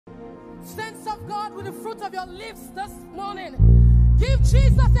Saints of God, with the fruit of your lips this morning, give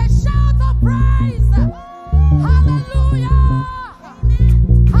Jesus a shout of praise. Hallelujah.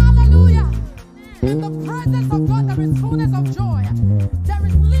 Hallelujah. In the presence of God, there is fullness of joy. There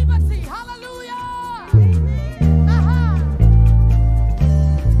is liberty. Hallelujah.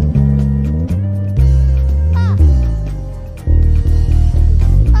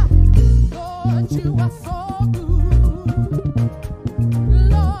 Lord, you are so good.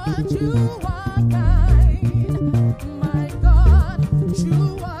 Lord, you are kind. My God,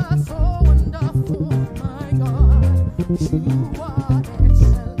 you are so wonderful. My God, you are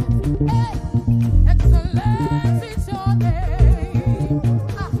excellent. Hey, excellent is your name.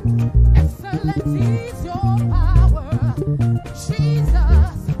 Excellent is your power.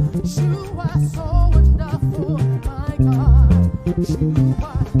 Jesus, you are so wonderful. My God, you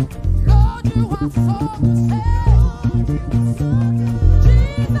are. Lord, you are so good.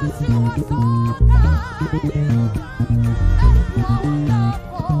 Jesus, you are so kind. You are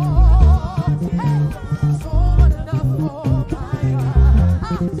wonderful. Hey, so wonderful, my God.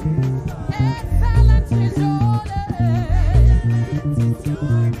 Excellent is your name.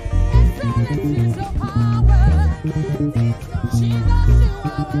 Excellent is your power. Jesus, you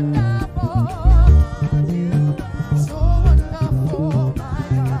are wonderful. So wonderful, my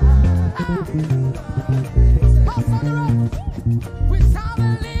God. House on the road. We serve a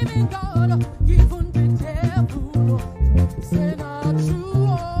living God. Even the devil say not true.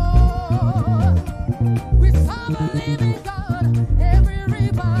 We serve a living God.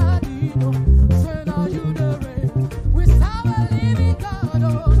 Everybody know. Say now you the reign. We serve a living God.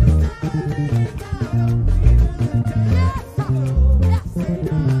 Yes,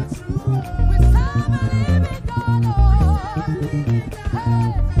 yes. We serve a living God.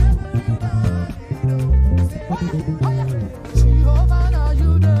 Jehovah, now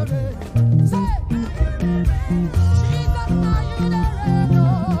you the reign. Say, Jesus, now you the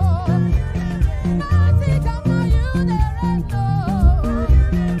reign. Mighty God, now you the reign.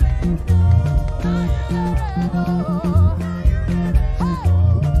 Now you the reign. Hey,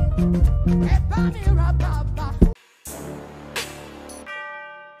 Epamira Baba.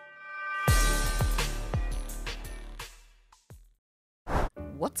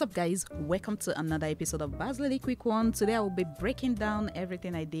 What's up, guys? Welcome to another episode of Basslady Quick One. Today I will be breaking down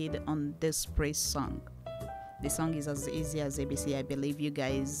everything I did on this praise song. The song is as easy as ABC. I believe you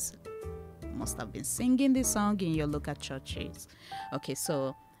guys must have been singing this song in your local churches. Okay,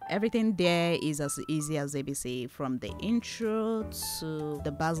 so everything there is as easy as ABC, from the intro to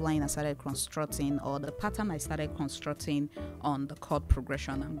the bass line I started constructing, or the pattern I started constructing on the chord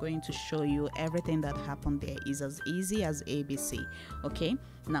progression. I'm going to show you everything that happened there is as easy as ABC. Okay,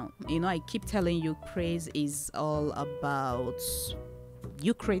 now I keep telling you praise is all about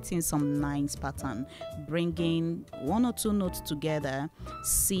you creating some nice pattern, bringing one or two notes together,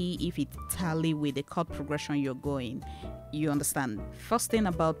 see if it tally with the chord progression you're going. You understand? First thing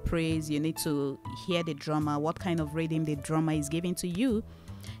about praise, you need to hear the drummer, what kind of rhythm the drummer is giving to you.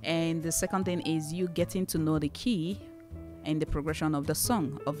 And the second thing is you getting to know the key and the progression of the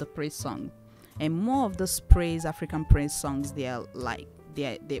song, of the praise song. And more of those praise, African praise songs, they are like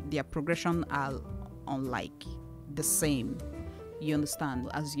their progression are unlike the same. You understand?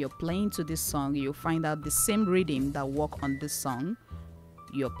 As you're playing to this song, you'll find out the same rhythm that work on this song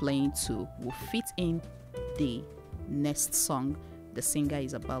you're playing to will fit in the next song the singer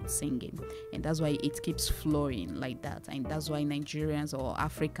is about singing, and that's why it keeps flowing like that. And that's why Nigerians or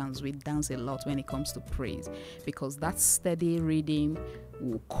Africans, we dance a lot when it comes to praise, because that steady rhythm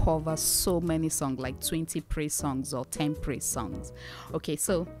will cover so many songs, like 20 praise songs or 10 praise songs. Okay,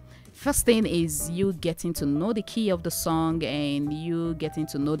 so first thing is you getting to know the key of the song and you getting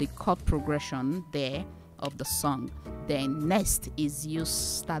to know the chord progression there of the song. Then next is you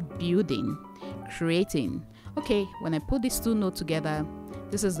start building, creating. Okay, when I put these two notes together,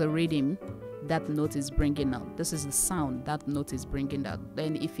 this is the rhythm that note is bringing out. This is the sound that note is bringing out.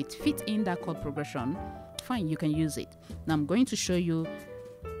 Then if it fits in that chord progression, fine, you can use it. Now I'm going to show you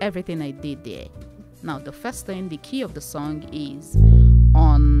everything I did there. Now the first thing, the key of the song is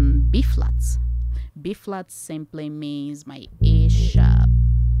on B flat. B flat simply means my A sharp.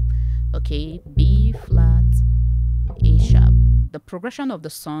 Okay, B flat, A sharp. The progression of the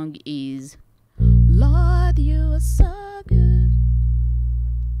song is Lord, you are so good.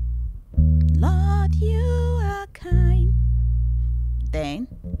 Lord, you are kind. Then,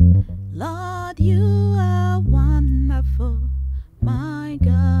 Lord, you are wonderful. My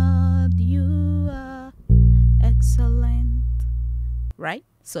God, you are excellent. Right?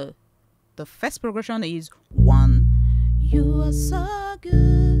 So, the first progression is 1. You are so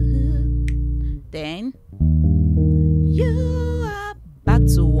good.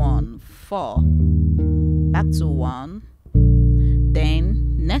 4, back to 1,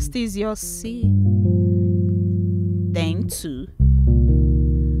 then next is your C, then 2,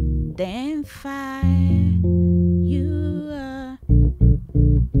 then 5, you are.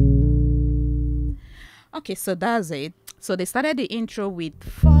 Okay, so that's it. So they started the intro with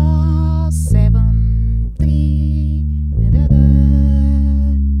 4, 7, 3, da, da, da.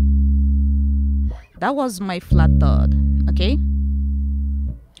 That was my flat third, okay?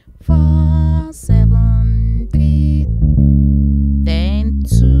 4, 7, 3, then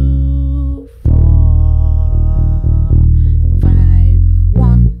 2, 4, 5,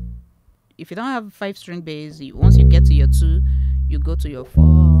 1. If you don't have 5-string bass, once you get to your 2, you go to your 4,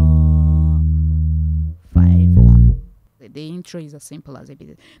 5, 1. The intro is as simple as it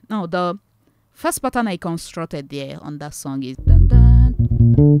is. Now, the first pattern I constructed there on that song is dun, dun.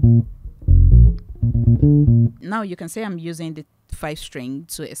 Now you can say I'm using the 5-string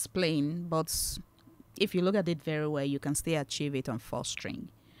to explain, but if you look at it very well, you can still achieve it on 4-string.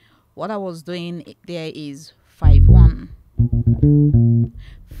 What I was doing there is 5, 1,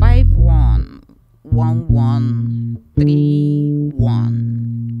 5, 1, 1, 1, 3,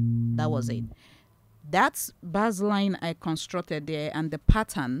 1. That was it. That's bass line I constructed there, and the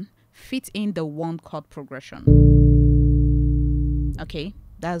pattern fit in the 1 chord progression. Okay,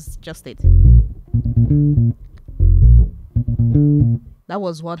 that's just it. That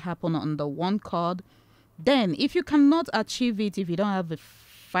was what happened on the 1 chord. Then if you cannot achieve it, if you don't have a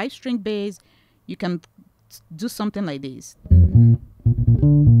 5-string bass, you can do something like this.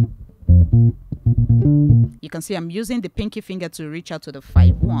 You can see I'm using the pinky finger to reach out to the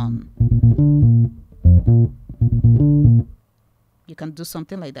 5, 1. You can do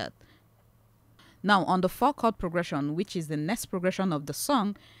something like that. Now on the 4 chord progression, which is the next progression of the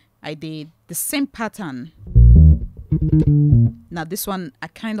song, I did the same pattern. Now this one I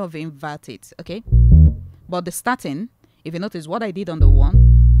kind of invert it, okay? But the starting, if you notice what I did on the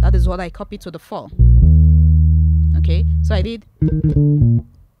 1, that is what I copied to the 4. Okay, so I did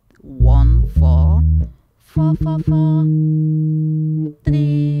 1, 4, 4, 4, 4,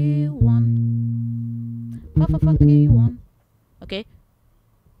 3, 1, 4, 4, 4, 3, 1. Okay.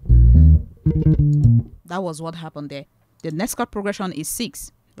 That was what happened there. The next chord progression is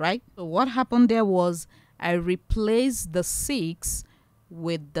 6, right? So what happened there was I replaced the 6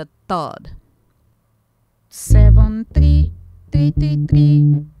 with the third. 7, 3, 3, 3,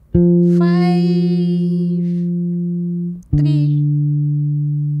 3, 5, 3.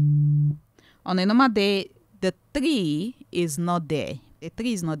 On a normal day, the 3 is not there. The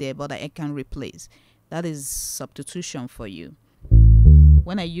 3 is not there, but I can replace. That is substitution for you.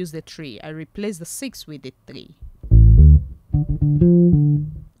 When I use the 3, I replace the 6 with the 3.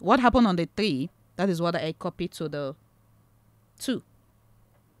 What happened on the 3? That is what I copied to the 2.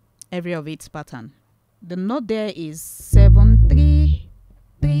 Every of its pattern. The note there is 7, 3,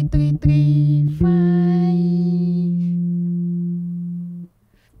 3, 3, 3, 5,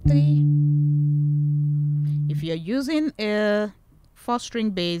 3. If you're using a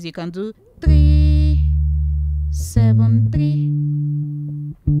 4-string bass, you can do 3, 7, 3.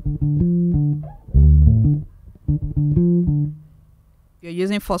 You're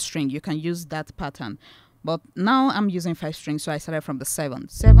using 4-string, you can use that pattern. But now I'm using 5-string, so I started from the 7.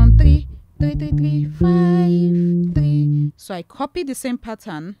 7, 3, 3, 3, 3, 5, 3. So I copied the same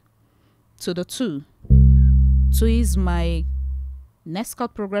pattern to the 2. 2 is my next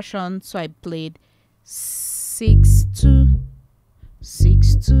chord progression, so I played 6, 2,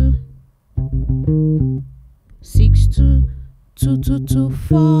 6, 2, 6, 2, 2, 2, 2,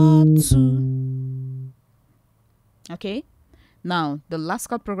 4, 2. Okay. Now, the last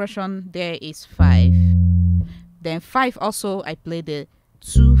chord progression there is 5. Then 5 also, I play the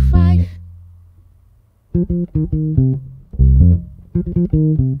 2, 5.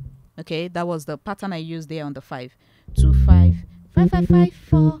 Okay, that was the pattern I used there on the 5. 2, 5, 5, 5, 5,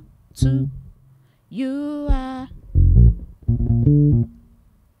 4, 2. You are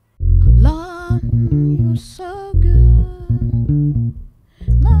Lord, you're so good.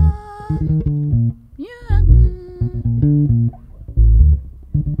 Lord, you are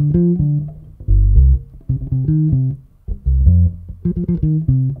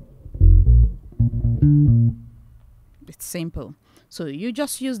it's simple. So you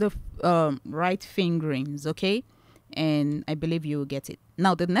just use the right fingerings, okay? And I believe you will get it.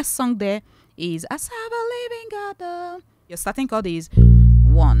 Now the next song there is I Serve a Living God. Your starting chord is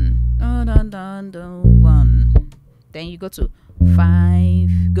 1. Dun, dun, dun, dun, 1. Then you go to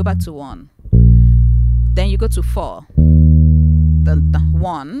 5. Go back to 1. Then you go to 4. Dun, dun,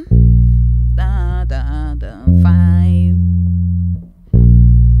 1. Dun, dun, dun, 5.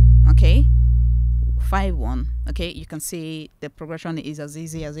 Okay. 5-1. Okay, you can see the progression is as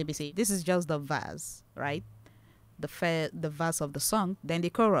easy as ABC. This is just the verse, right? The verse of the song, then the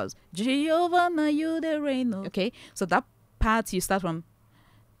chorus. Jehovah, na you the reign. Okay, so that part you start from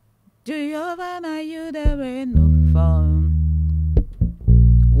Jehovah, na you the reign. From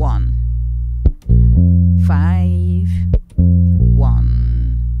 1 5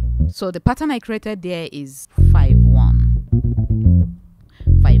 1. So the pattern I created there is 5-1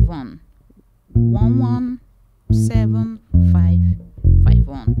 5-1 1-1 7 5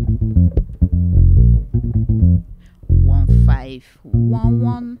 5-1 1-5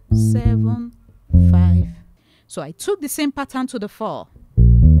 1-1 7 5. So I took the same pattern to the 4.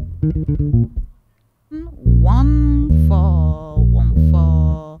 1 4 1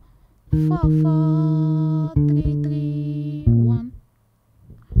 4 4 4 3 3 1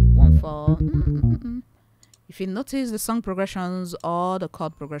 1 4. If you notice, the song progressions or the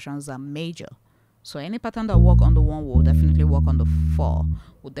chord progressions are major. So any pattern that work on the 1 will definitely work on the 4,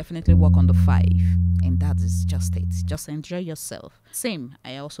 will definitely work on the 5, and that is just it. Just enjoy yourself. Same,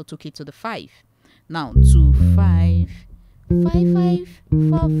 I also took it to the 5. Now 2 5 5 5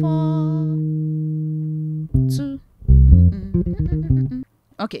 4 4 2.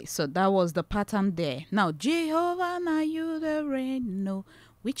 Okay, so that was the pattern there. Now Jehovah, na you the reign, no,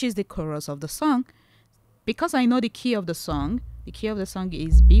 which is the chorus of the song. Because I know the key of the song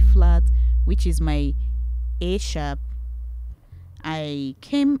is B flat, which is my A sharp. I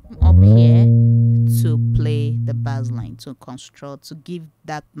came up here to play the bass line, to construct, to give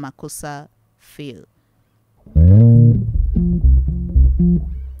that makossa feel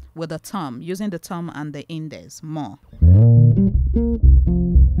with the thumb, using the thumb and the index more.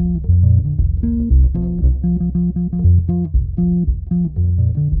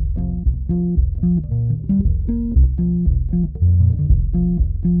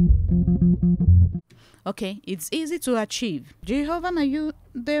 Okay, it's easy to achieve. Jehovah, na you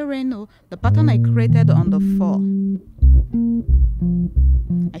the reign. The pattern I created on the 4,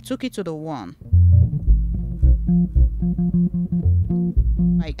 I took it to the 1.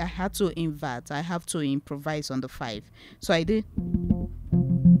 I had to invert. I have to improvise on the 5. So I did.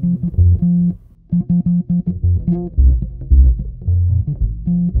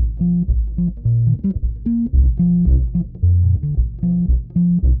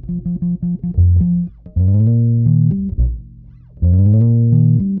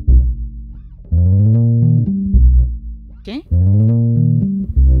 Okay.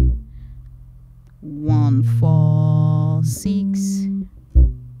 1 4 6.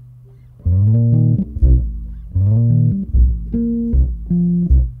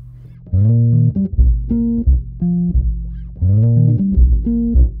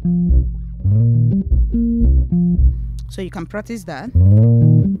 So you can practice that.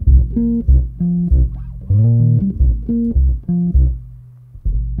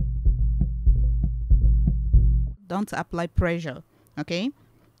 Don't apply pressure, okay?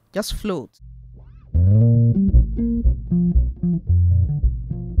 Just float.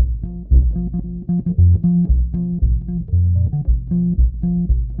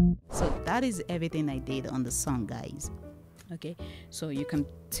 So that is everything I did on the song, guys. Okay, so you can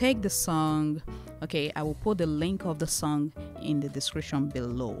take the song. Okay, I will put the link of the song in the description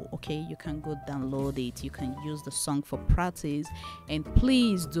below. Okay, you can go download it. You can use the song for practice, and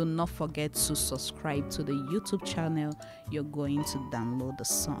please do not forget to subscribe to the YouTube channel you're going to download the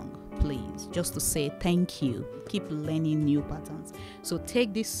song, please, just to say thank you. Keep learning new patterns. So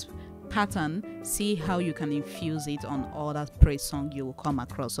take this pattern, see how you can infuse it on other praise song you will come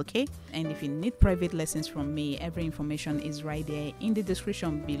across. Okay, and if you need private lessons from me, every information is right there in the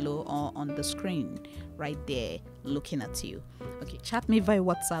description below or on the screen right there looking at you. Okay, chat me via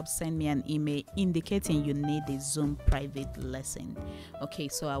WhatsApp, send me an email indicating you need a Zoom private lesson. Okay,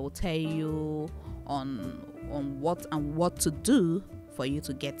 so I will tell you on what to do for you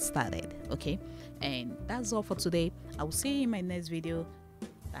to get started. Okay, and that's all for today. I will see you in my next video.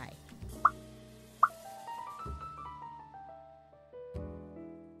 Bye.